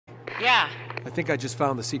Yeah. I think I just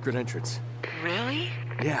found the secret entrance. Really?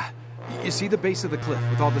 Yeah. You see the base of the cliff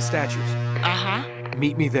with all the statues? Uh-huh.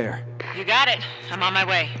 Meet me there. You got it. I'm on my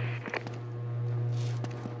way.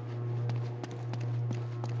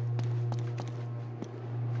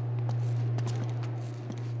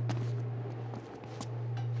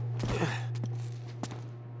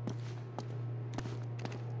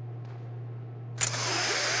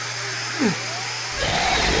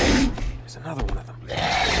 There's another one of them.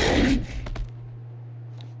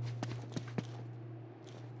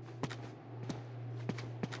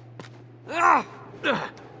 Ah!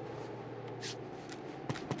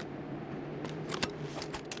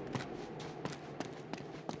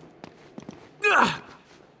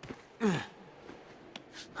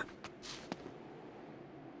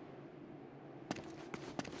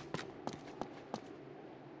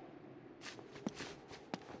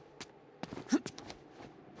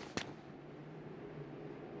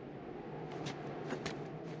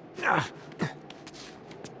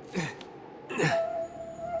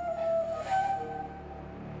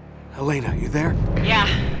 Elena, you there? Yeah.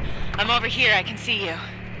 I'm over here. I can see you.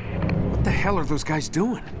 What the hell are those guys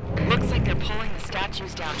doing? Looks like they're pulling the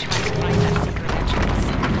statues down, trying to find that secret entrance.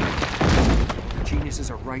 The geniuses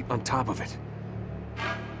are right on top of it.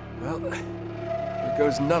 Well, here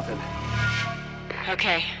goes nothing.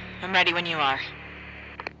 Okay. I'm ready when you are.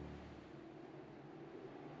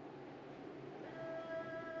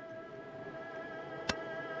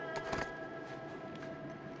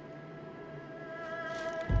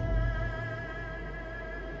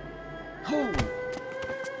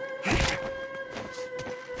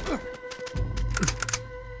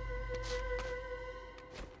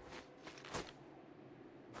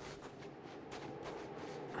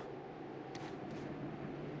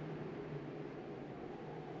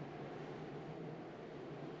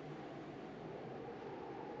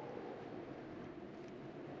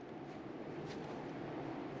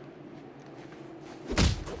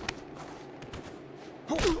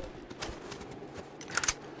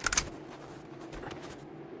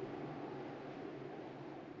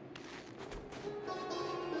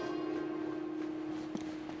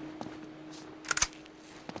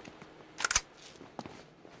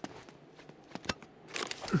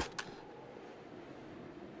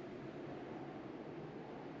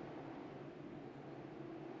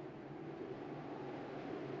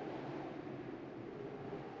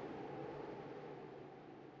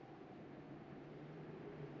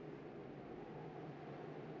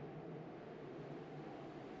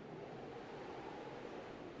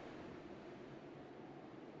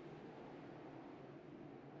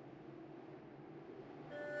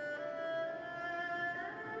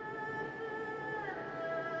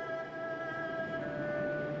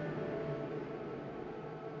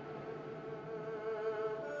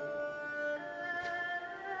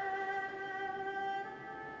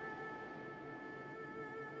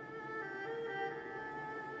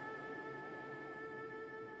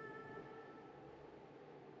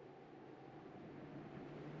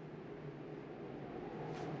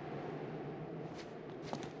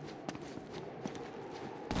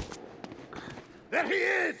 There he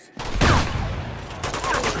is!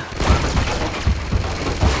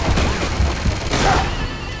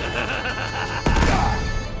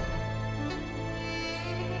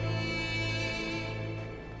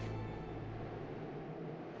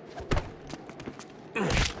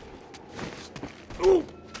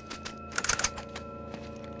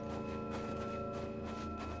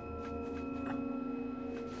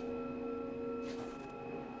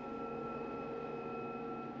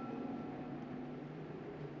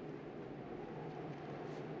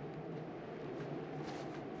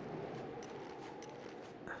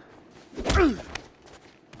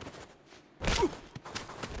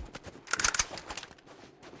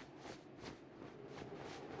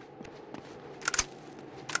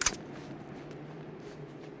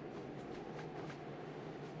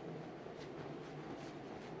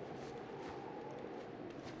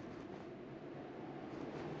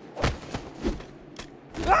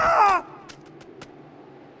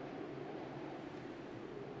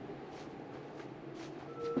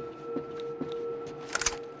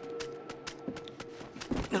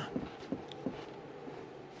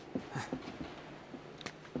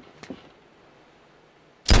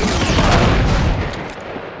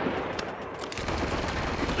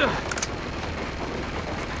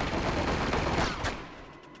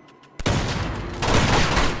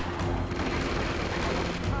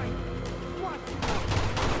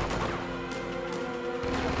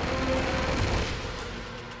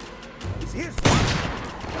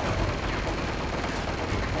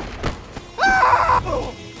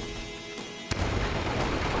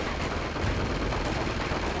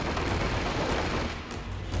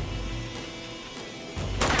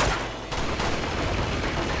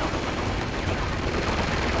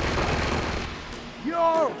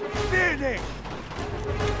 Finish!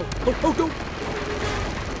 Oh, go!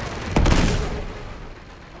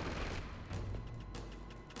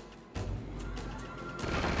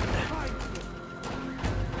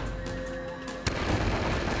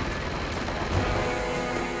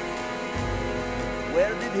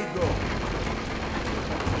 Where did he go?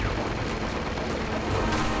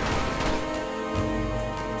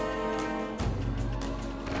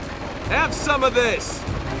 Have some of this!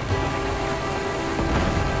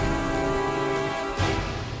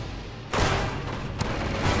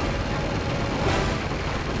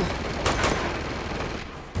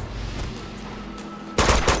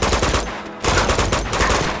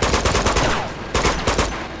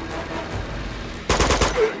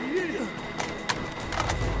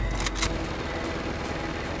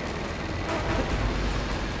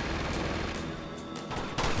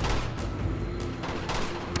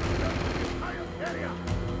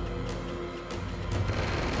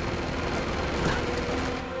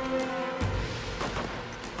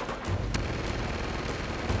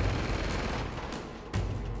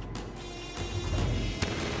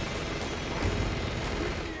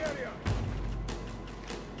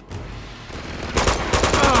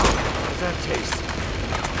 That taste.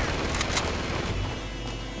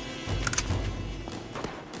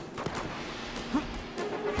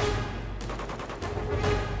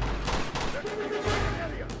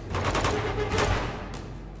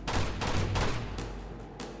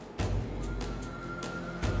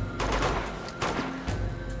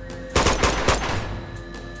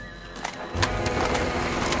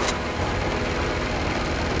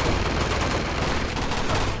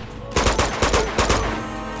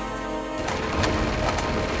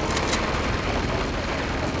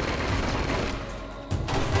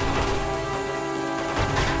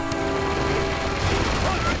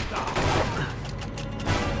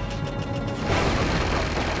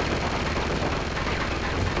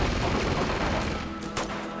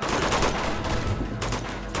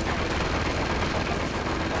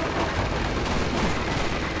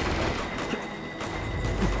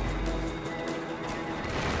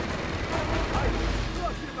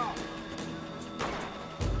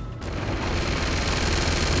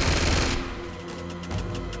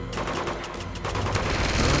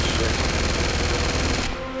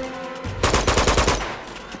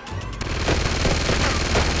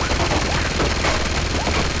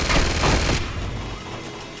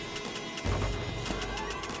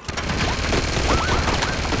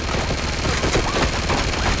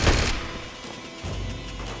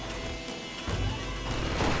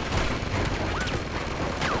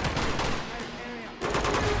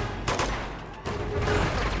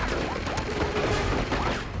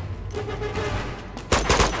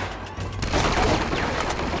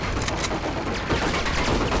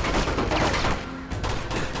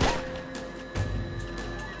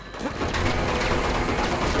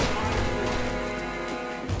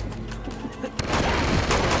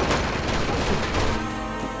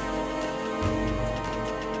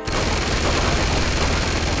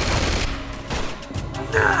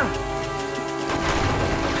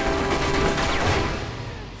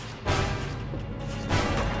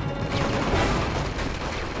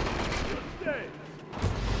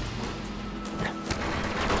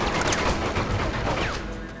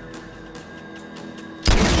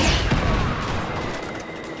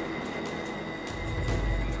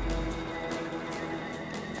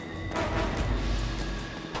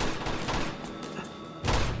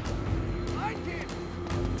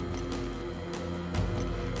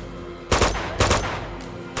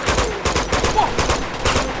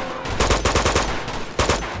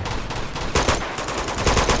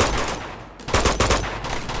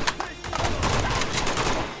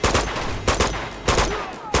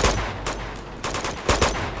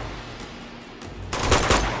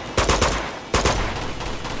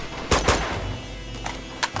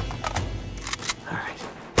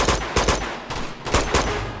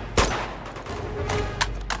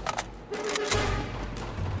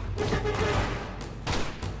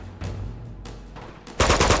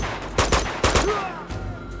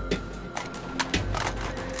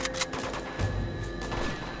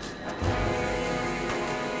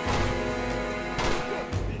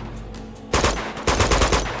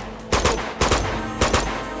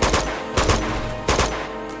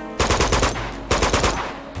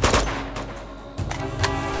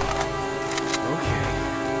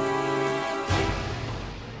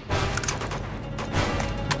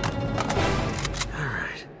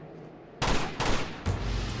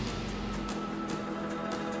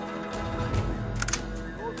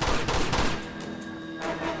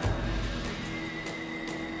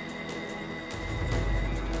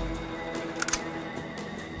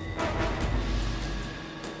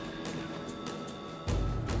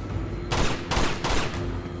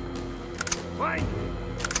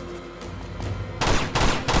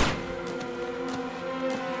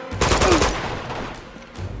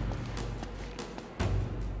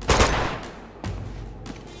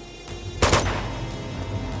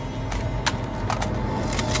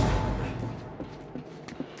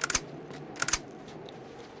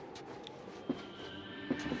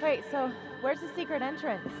 So, where's the secret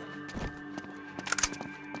entrance?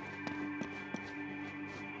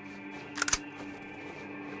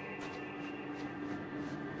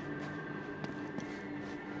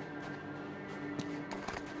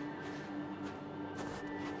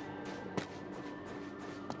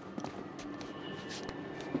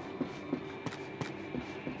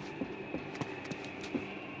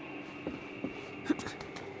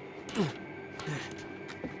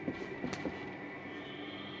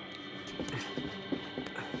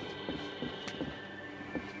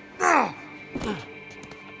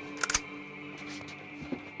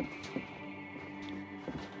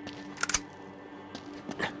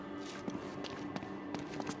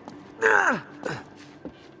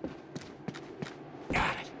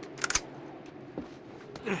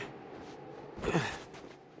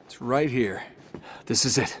 It's right here. This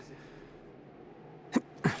is it.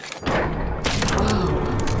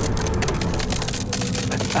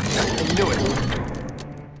 I knew it.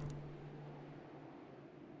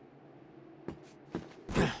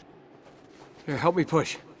 Here, help me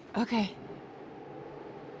push. Okay.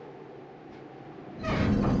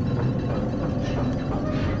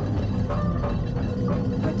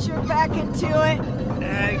 Put your back into it.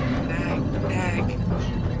 Nag, nag, nag.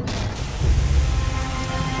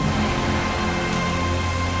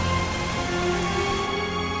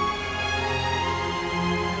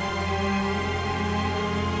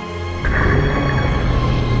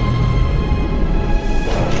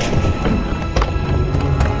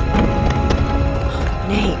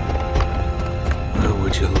 Nate. Well,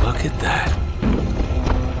 would you look at that?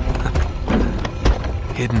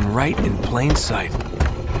 Hidden right in plain sight.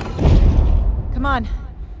 Come on.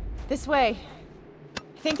 This way.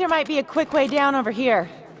 I think there might be a quick way down over here.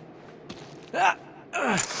 Oh!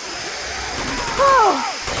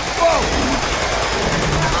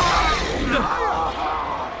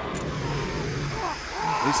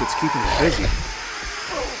 At least it's keeping it busy.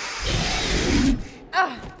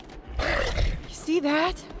 You see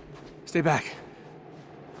that? Stay back.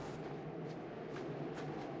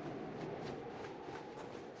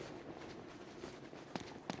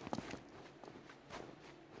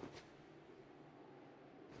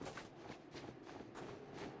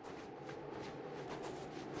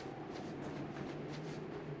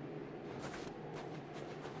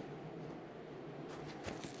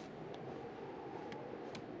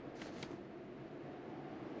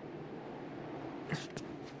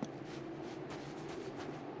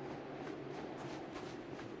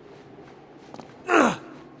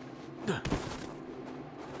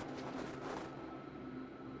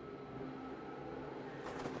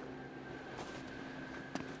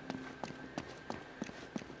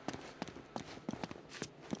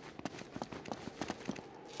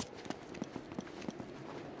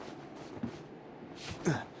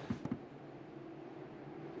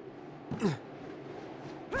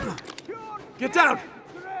 Get down!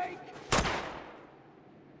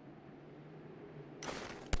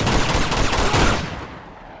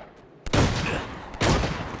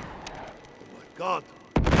 God.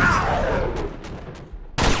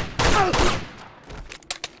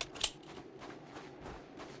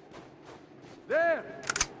 There!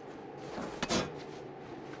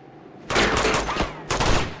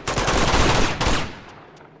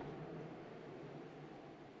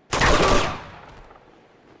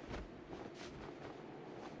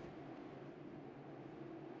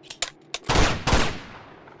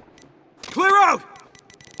 Clear out!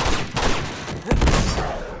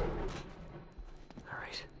 All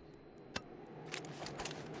right.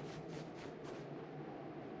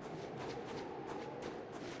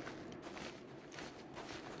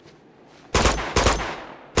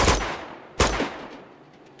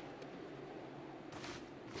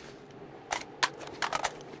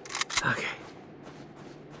 Okay.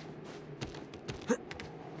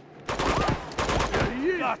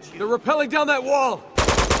 Got you. They're rappelling down that wall!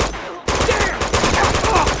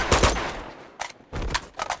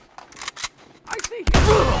 I see him.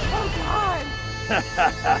 Oh,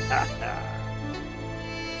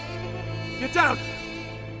 Get down!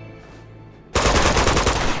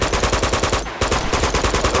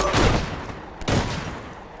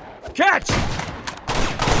 Catch!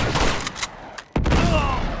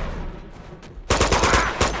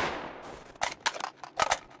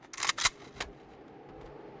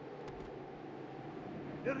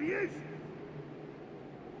 There he is.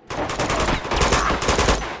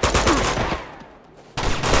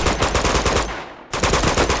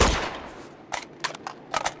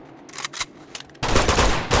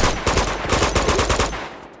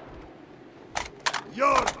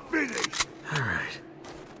 You're finished. All right.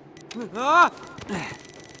 Ah!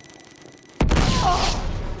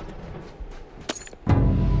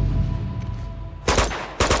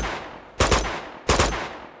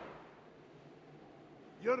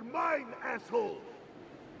 asshole!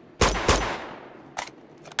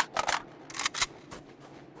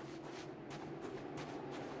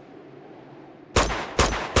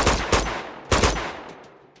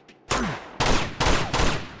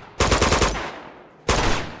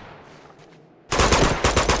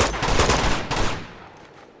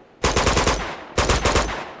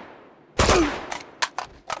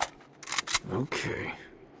 Okay.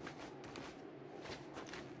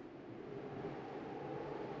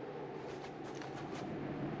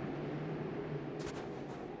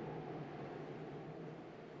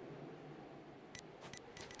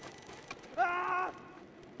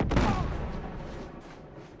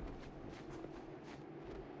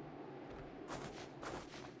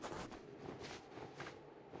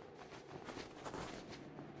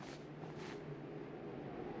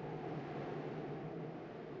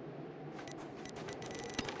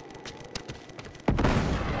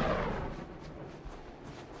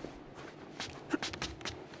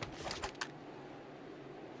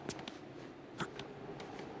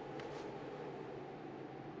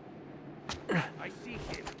 I see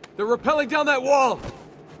him! They're rappelling down that wall!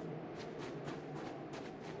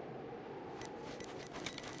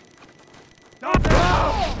 Stop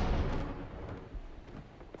now!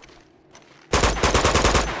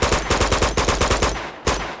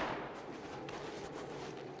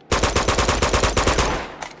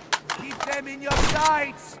 Keep them in your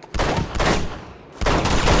sights!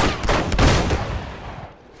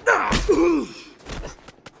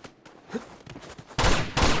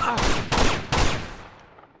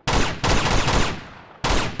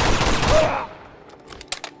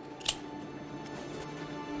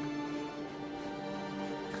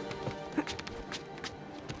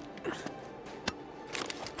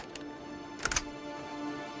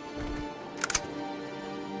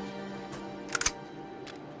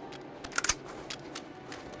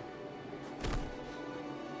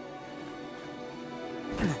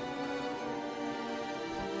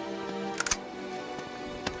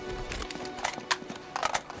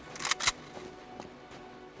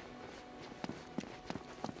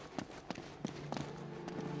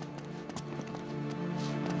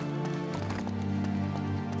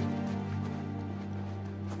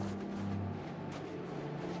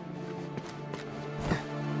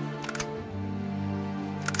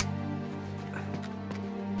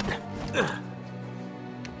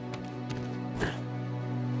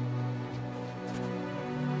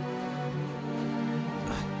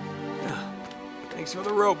 Thanks for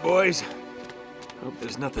the rope, boys. Hope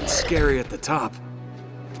there's nothing scary at the top.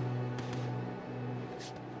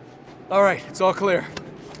 All right, it's all clear.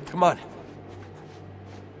 Come on.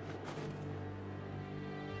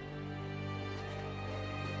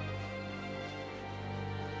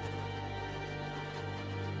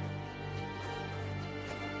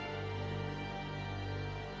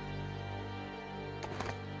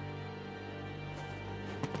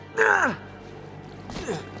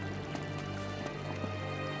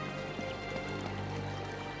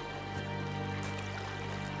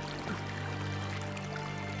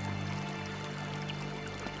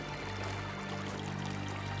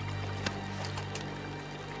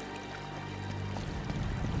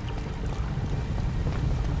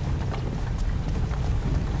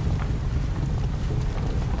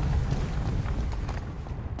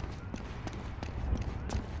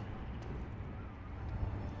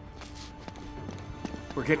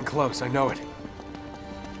 We're getting close, I know it.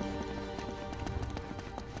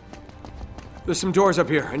 There's some doors up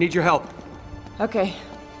here. I need your help. Okay.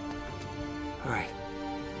 All right.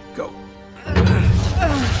 Go.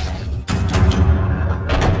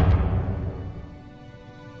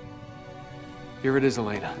 Here it is,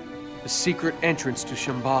 Elena. The secret entrance to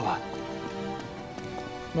Shambhala.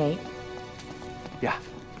 Nate, Yeah,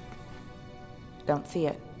 don't see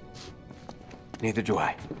it. neither do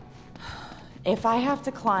I. If I have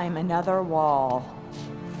to climb another wall...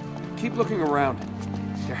 Keep looking around.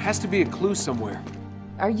 There has to be a clue somewhere.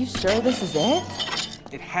 Are you sure this is it?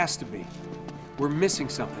 It has to be. We're missing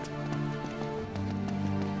something.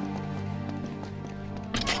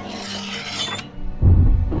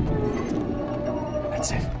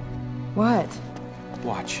 That's it. What?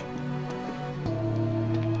 Watch.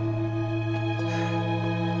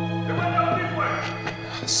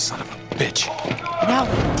 Son of a bitch. Now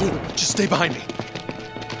what do you do? Just stay behind me.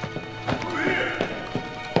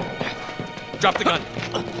 Drop the gun.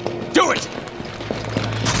 Do it!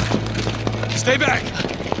 Stay back!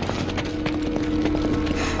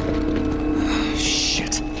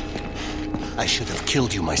 Shit. I should have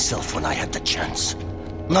killed you myself when I had the chance.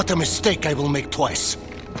 Not a mistake I will make twice.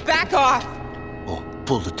 Back off! Oh,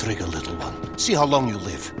 pull the trigger, little one. See how long you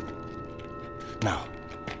live. Now,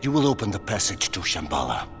 you will open the passage to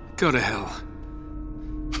Shambhala. Go to hell.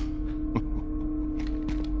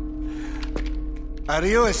 Are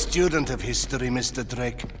you a student of history, Mr.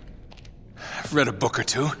 Drake? I've read a book or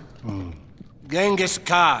two. Genghis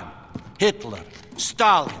Khan, Hitler,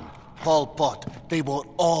 Stalin, Pol Pot, they were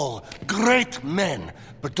all great men.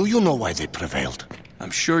 But do you know why they prevailed?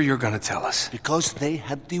 I'm sure you're gonna tell us. Because they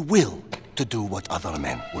had the will to do what other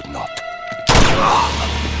men would not.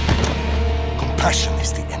 Compassion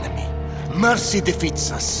is the enemy. Mercy defeats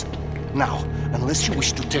us. Now, unless you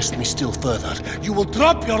wish to test me still further, you will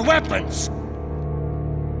drop your weapons!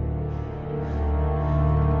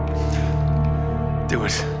 Do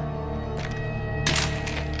it.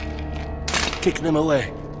 Kick them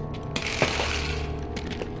away.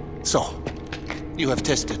 So, you have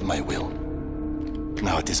tested my will.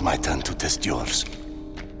 Now it is my turn to test yours.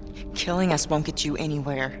 Killing us won't get you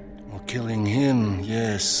anywhere. Well, killing him,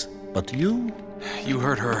 yes. But you? You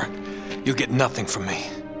hurt her. You'll get nothing from me.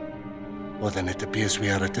 Well, then it appears we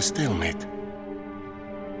are at a stalemate.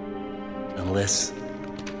 Unless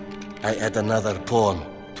I add another pawn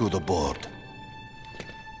to the board.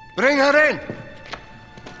 Bring her in!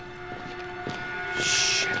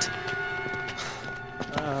 Shit.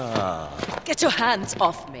 Get your hands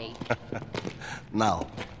off me. Now,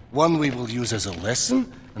 one we will use as a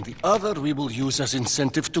lesson, and the other we will use as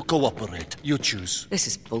incentive to cooperate. You choose. This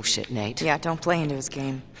is bullshit, Nate. Yeah, don't play into his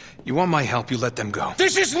game. You want my help, you let them go.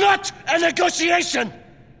 This is not a negotiation!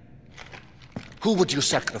 Who would you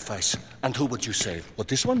sacrifice, and who would you save? What,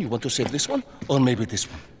 this one? You want to save this one? Or maybe this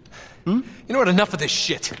one? You know what? Enough of this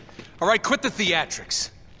shit. All right, quit the theatrics.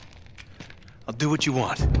 I'll do what you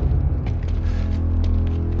want.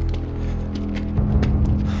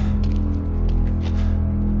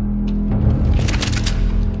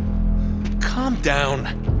 Calm down.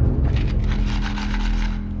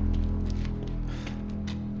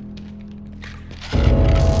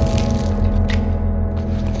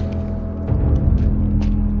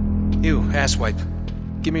 You, asswipe.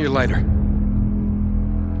 Give me your lighter.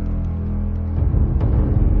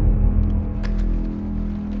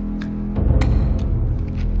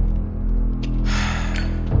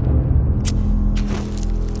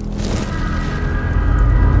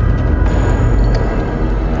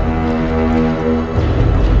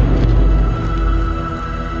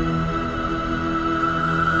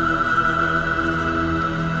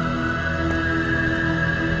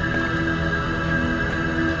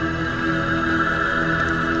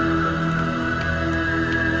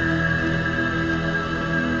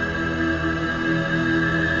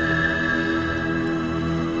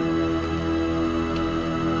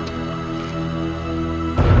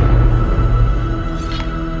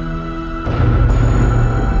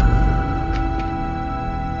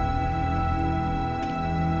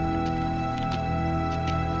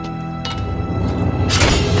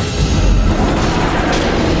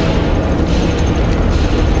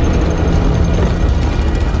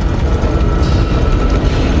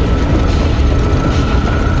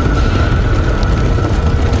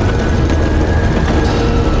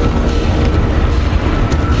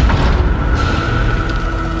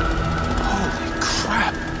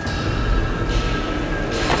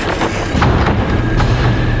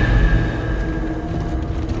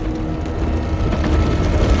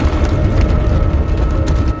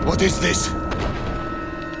 What is this?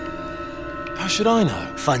 How should I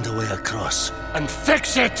know? Find a way across and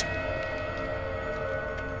fix it!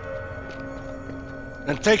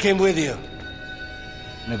 And take him with you.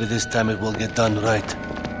 Maybe this time it will get done right.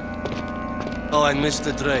 Oh, and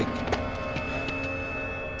Mr. Drake.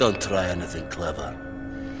 Don't try anything clever.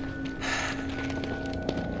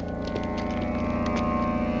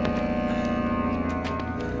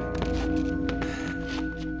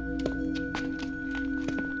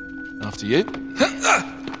 After you.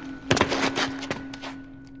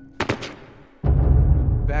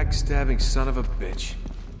 Backstabbing son of a bitch.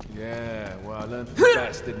 Yeah, well, I learned from the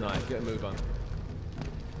best, didn't I? Get a move on.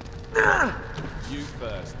 You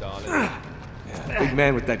first, darling. Yeah, big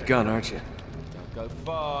man with that gun, aren't you? Don't go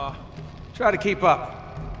far. Try to keep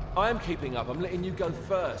up. I am keeping up. I'm letting you go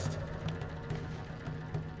first.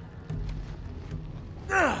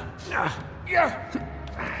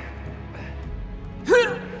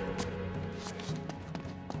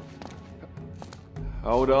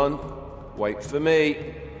 Hold on. Wait for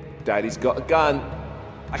me. Daddy's got a gun.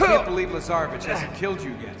 I can't believe Lazarevich hasn't killed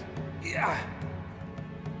you yet. Yeah.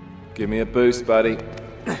 Give me a boost, buddy.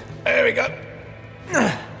 There we go.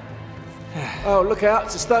 Oh, look out.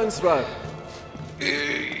 It's a stone's throw.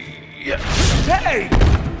 Hey!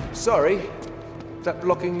 Sorry. Is that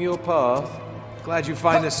blocking your path? Glad you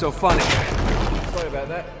find this so funny. Sorry about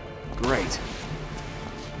that. Great.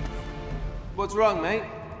 What's wrong, mate?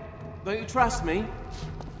 Don't you trust me?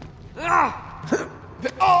 Oh!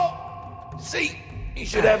 See? You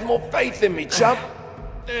should have more faith in me, chump.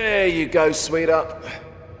 There you go, sweetheart.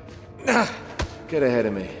 Get ahead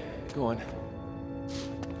of me. Go on.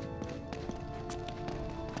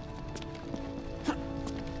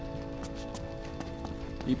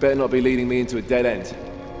 You better not be leading me into a dead end.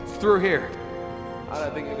 It's through here. I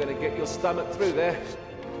don't think you're gonna get your stomach through there.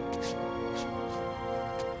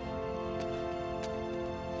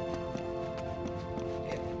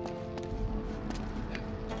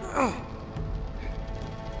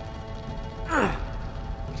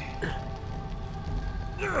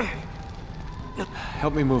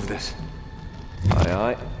 Help me move this.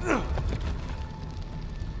 Aye,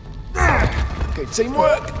 aye. Okay,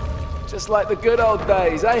 teamwork! Just like the good old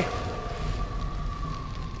days, eh?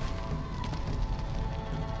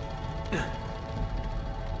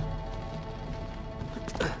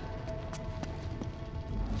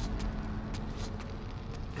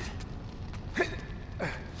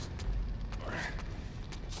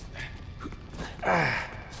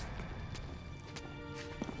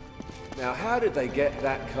 Now, how did they get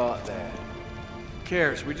that cart there? Who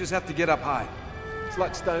cares? We just have to get up high. It's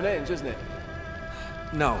like Stonehenge, isn't it?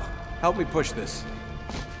 No. Help me push this.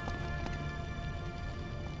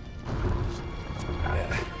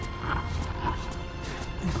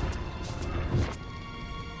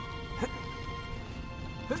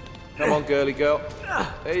 Come on, girly girl.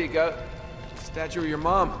 There you go. Statue of your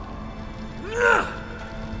mom.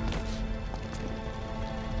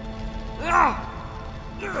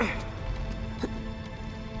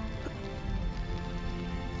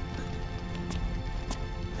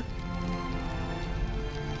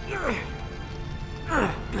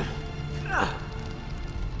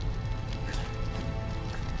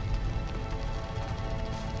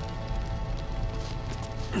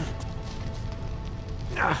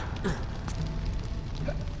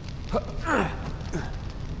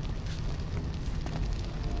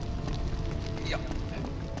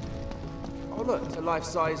 Oh look, it's a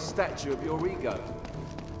life-size statue of your ego.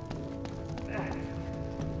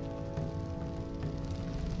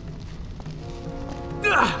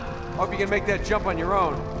 Hope you can make that jump on your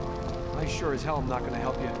own. I sure as hell am not gonna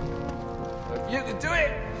help you. If you can do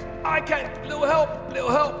it, I can. Little help,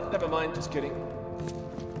 little help. Never mind, just kidding.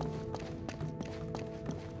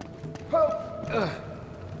 Help!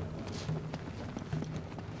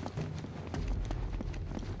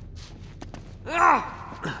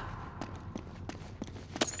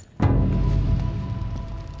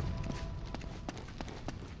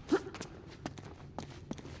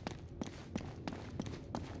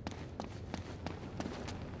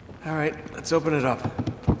 All right, let's open it up.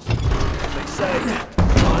 They say,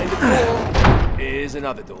 behind a door is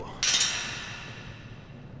another door.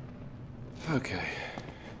 Okay.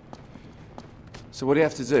 So what do you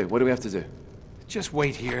have to do? What do we have to do? Just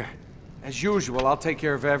wait here. As usual, I'll take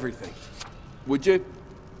care of everything. Would you?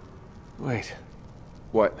 Wait,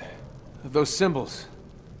 What? those symbols.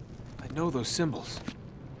 I know those symbols.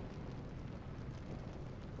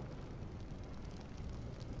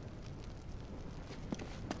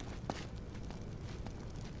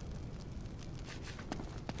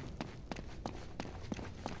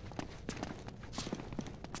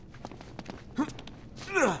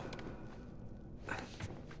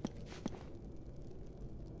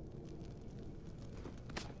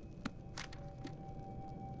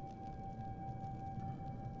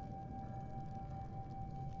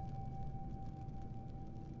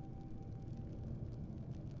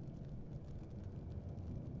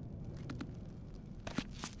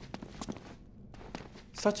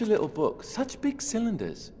 Such a little book, such big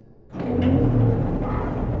cylinders.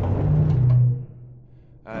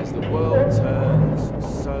 As the world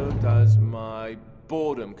turns, so does my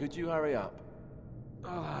boredom. Could you hurry up?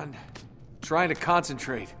 Hold on. Trying to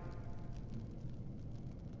concentrate.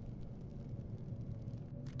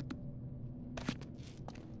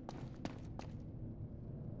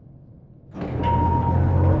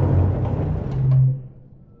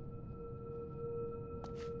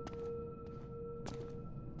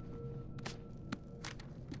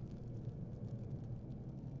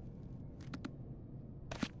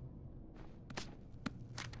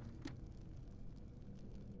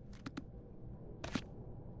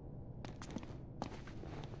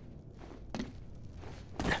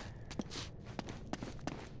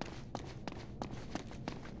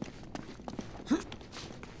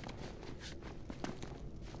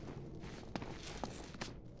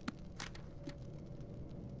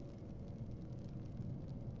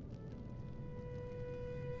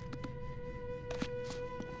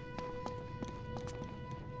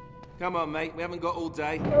 Come on, mate. We haven't got all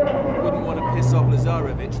day. Wouldn't want to piss off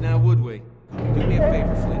Lazarevich, now would we? Do me a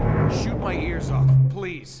favor, Flynn. Shoot my ears off,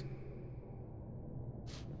 please.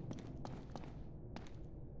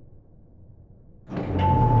 What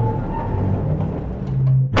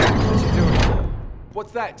you doing?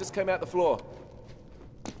 What's that? Just came out the floor.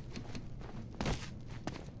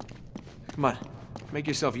 Come on, make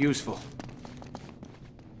yourself useful.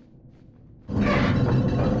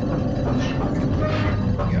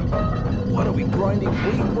 What are we grinding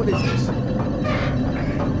wheat? What is this?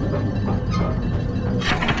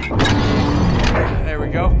 There we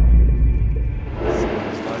go.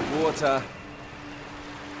 It's like water.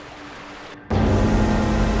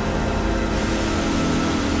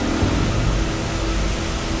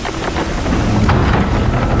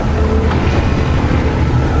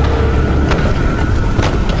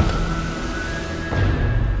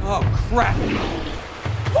 Oh, crap!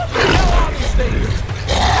 What the hell are these things?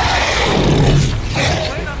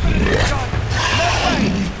 Flynn, I'm gonna need a gun. No way!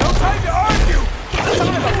 No time to argue!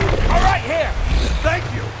 Tyler! All right, here! Thank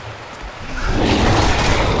you!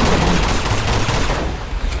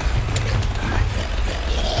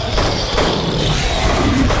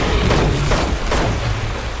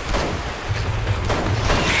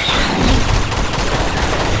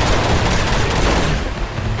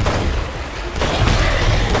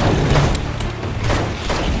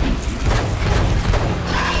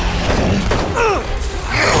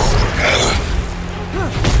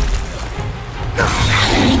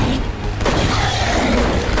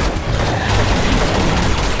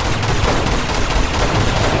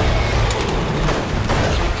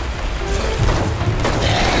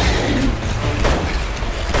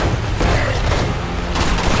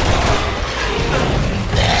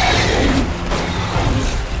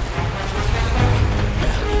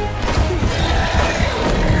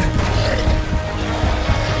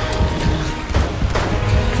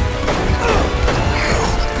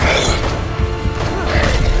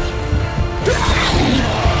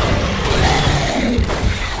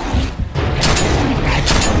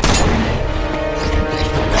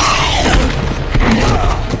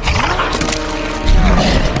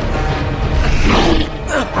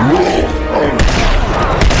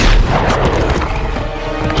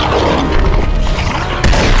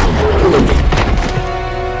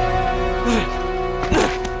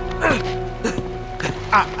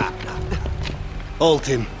 Hold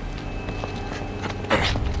him.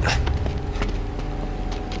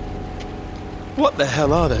 What the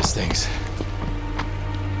hell are those things?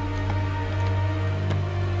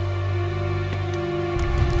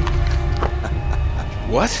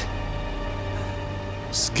 What?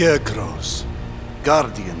 Scarecrows.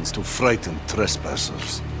 Guardians to frighten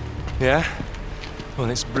trespassers. Yeah?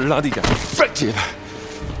 Well, it's bloody effective.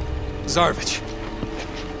 Zarevich,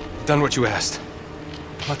 done what you asked.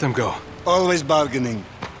 Let them go. Always bargaining.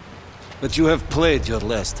 But you have played your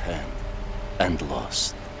last hand. And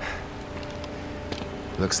lost.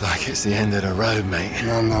 Looks like it's the end of the road, mate.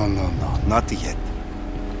 No, not yet.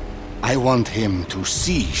 I want him to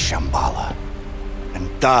see Shambhala.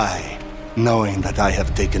 And die, knowing that I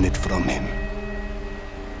have taken it from him.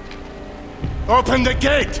 Open the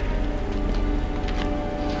gate!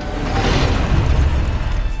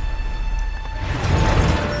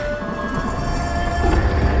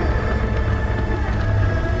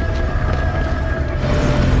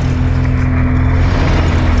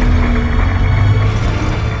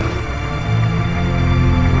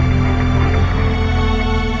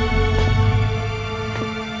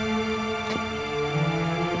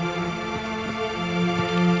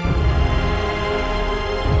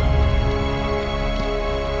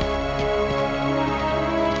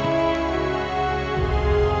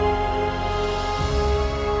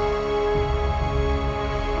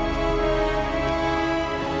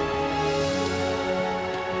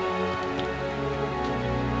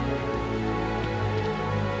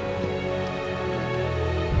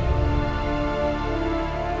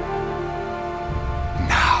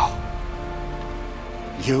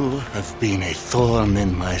 You have been a thorn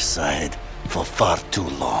in my side for far too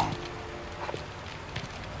long.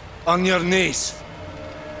 On your knees.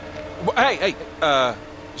 Hey,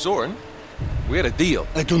 Zoran, we had a deal.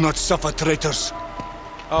 I do not suffer traitors.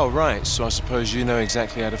 Oh, right, so I suppose you know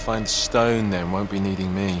exactly how to find the stone then, won't be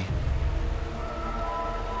needing me.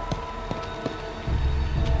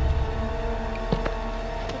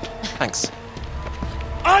 Thanks.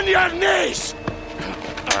 On your knees!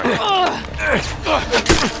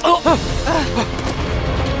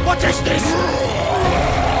 What is this?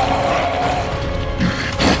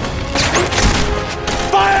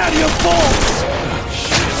 Fire, you fools!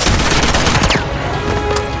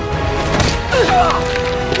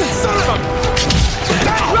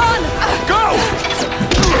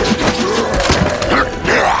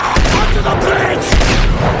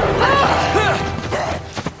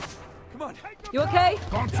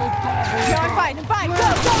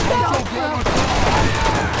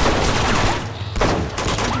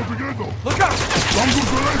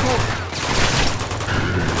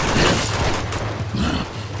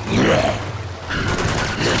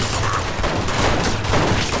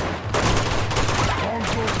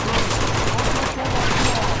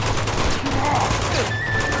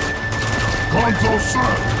 They're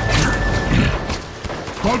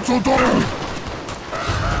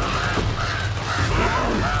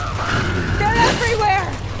everywhere!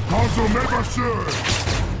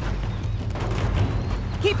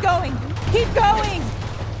 Keep going! Keep going!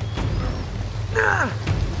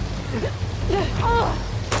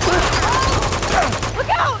 Look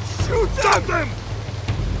out! Shoot at them!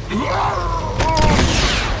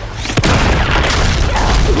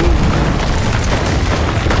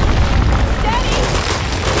 Steady!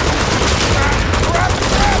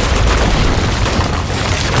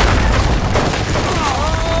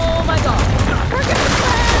 Oh my god! We're gonna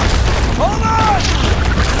crash! Hold on!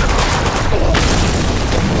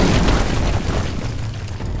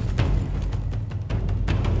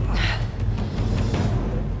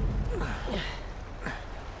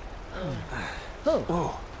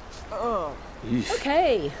 Oh.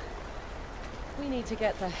 Okay. We need to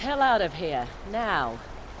get the hell out of here, now.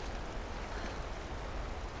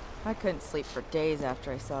 I couldn't sleep for days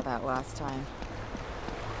after I saw that last time.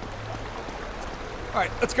 All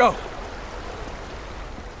right, let's go.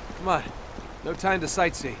 Come on. No time to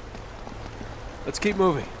sightsee. Let's keep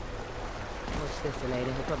moving. Watch this,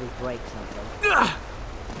 lady. He'll probably break something.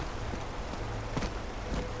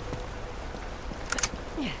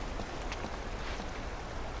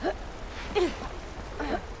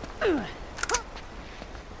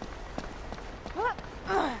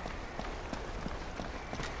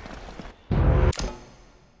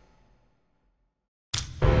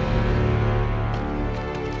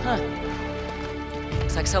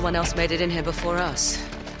 Looks like someone else made it in here before us.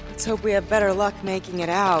 Let's hope we have better luck making it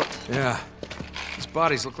out. Yeah. These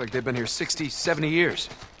bodies look like they've been here 60, 70 years.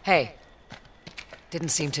 Hey. Didn't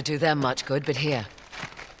seem to do them much good, but here.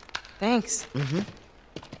 Thanks.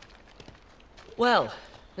 Well,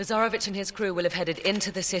 Lazarovich and his crew will have headed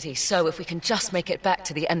into the city, so if we can just make it back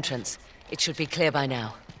to the entrance, it should be clear by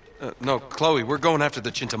now. No, Chloe, we're going after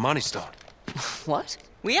the Chintamani stone. What?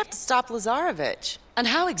 We have to stop Lazarovich. And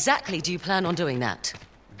how exactly do you plan on doing that?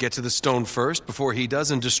 Get to the stone first before he does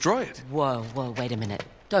and destroy it. Whoa, wait a minute.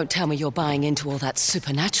 Don't tell me you're buying into all that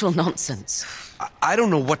supernatural nonsense. I don't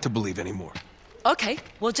know what to believe anymore. Okay,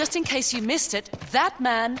 well, just in case you missed it, that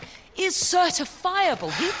man is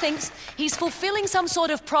certifiable. He thinks he's fulfilling some sort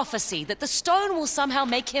of prophecy that the stone will somehow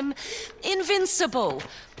make him invincible.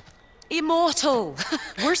 Immortal.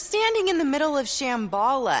 We're standing in the middle of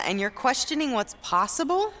Shambhala, and you're questioning what's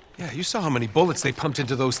possible? Yeah, you saw how many bullets they pumped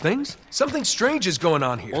into those things? Something strange is going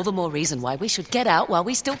on here. All the more reason why we should get out while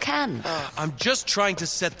we still can. I'm just trying to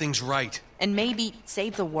set things right. And maybe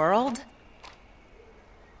save the world?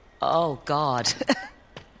 Oh, God.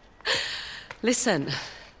 Listen,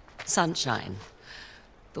 Sunshine.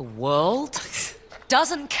 The world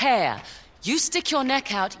doesn't care. You stick your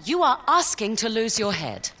neck out, you are asking to lose your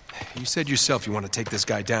head. You said yourself you want to take this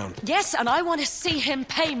guy down. Yes, and I want to see him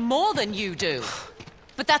pay more than you do.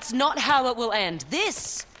 But that's not how it will end.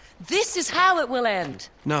 This is how it will end.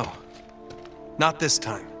 No. Not this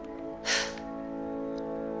time.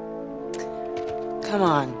 Come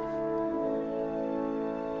on.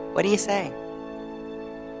 What do you say?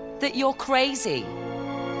 That you're crazy.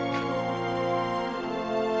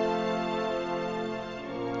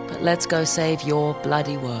 But let's go save your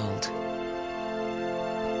bloody world.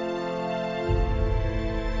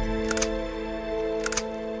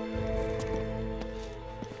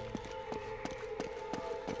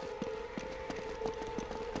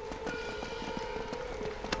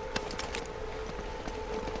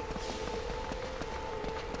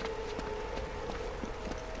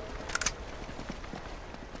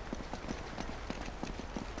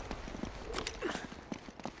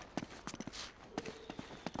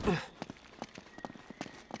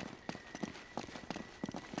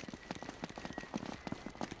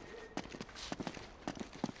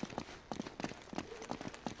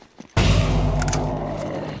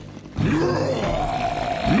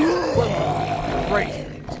 Great.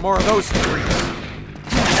 More of those freaks.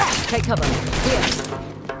 Take cover. Here.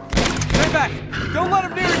 Stay back! Don't let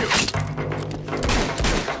him near you!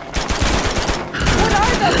 What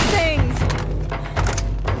are those things?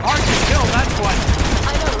 Hard to kill, that's what. I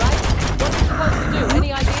know, right? What are you supposed to do?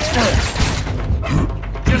 Any ideas?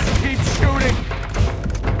 Just keep shooting!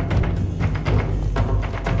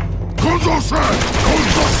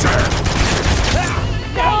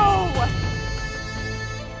 No!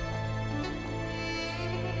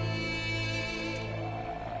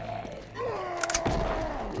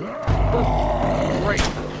 Great.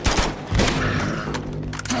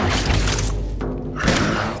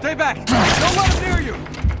 Stay back! Don't let him near you!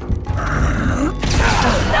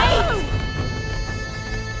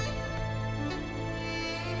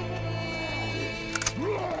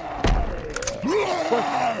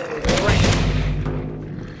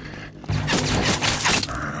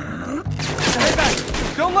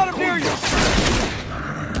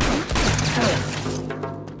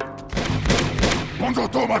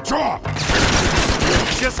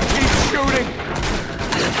 Just keep shooting!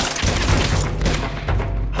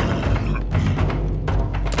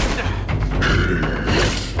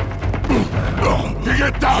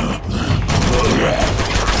 Get down!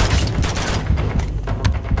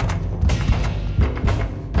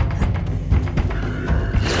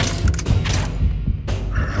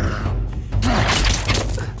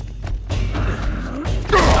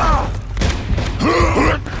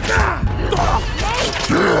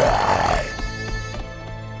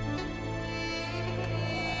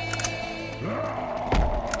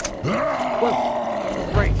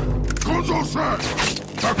 Great.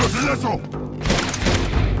 Eso!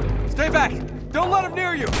 Stay back! Don't let him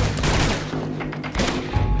near you!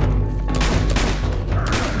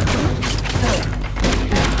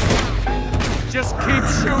 Just keep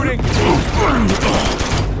shooting!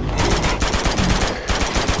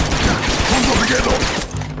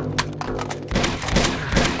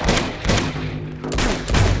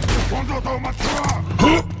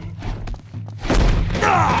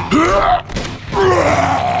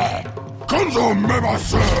 Konzo me va a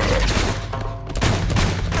hacer!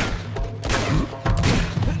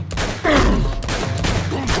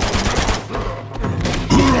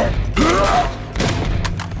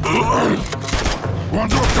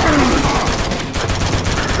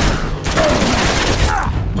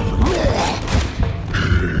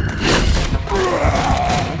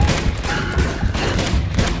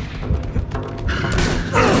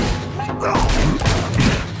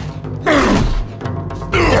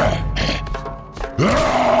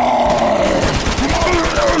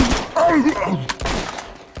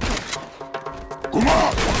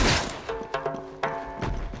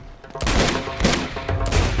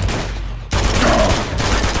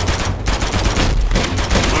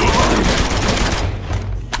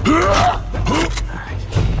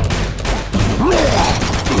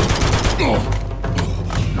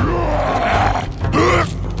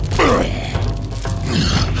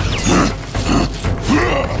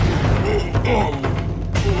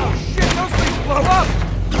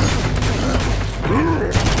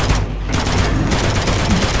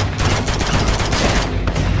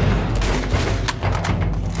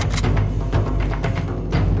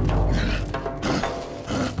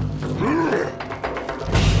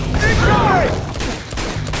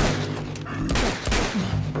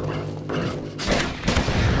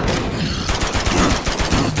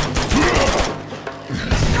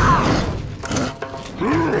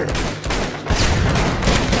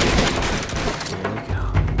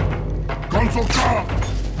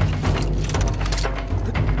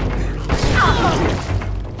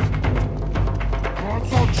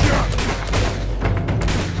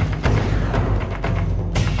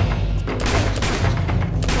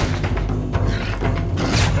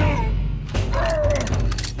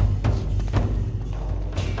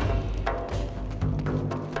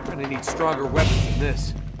 Gonna need stronger weapons than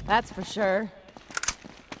this. That's for sure.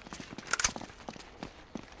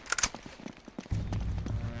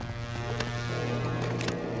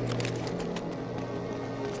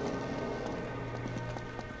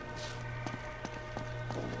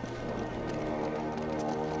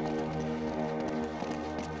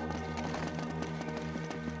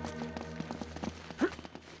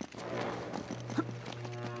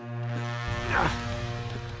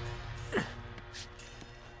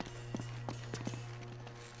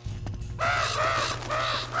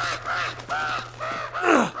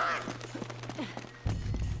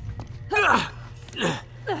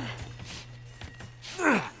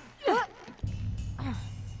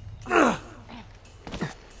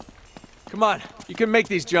 Come on, you can make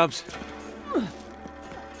these jumps.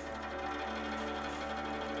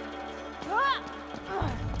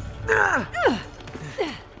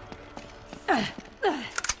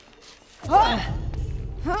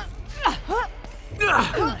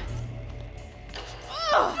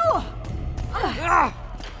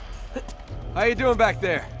 How you doing back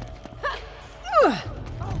there?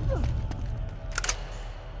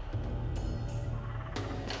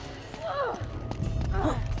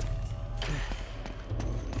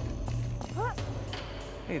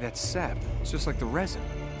 Hey, that's sap. It's just like the resin.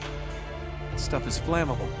 That stuff is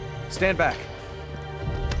flammable. Stand back.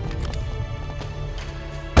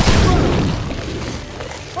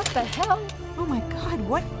 What the hell? Oh my god,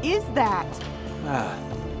 what is that? Ah,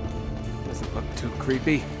 doesn't look too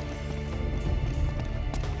creepy.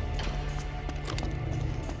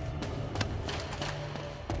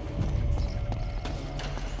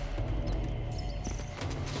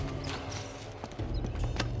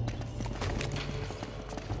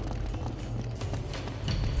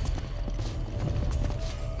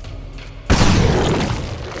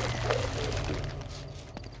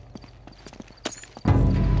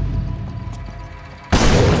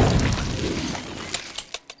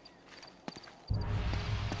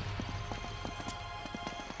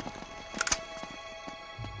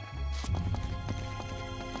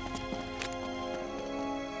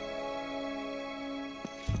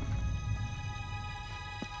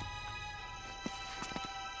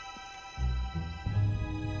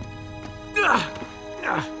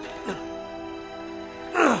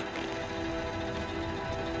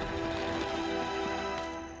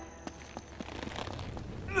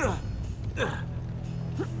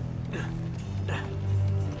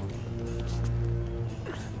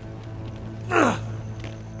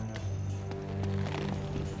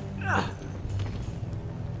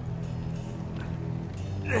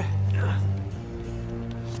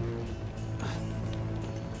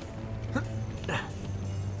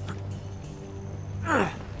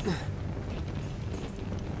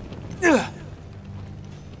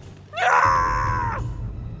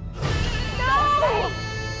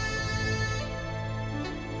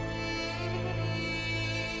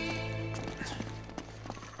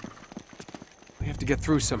 We have to get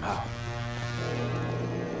through somehow.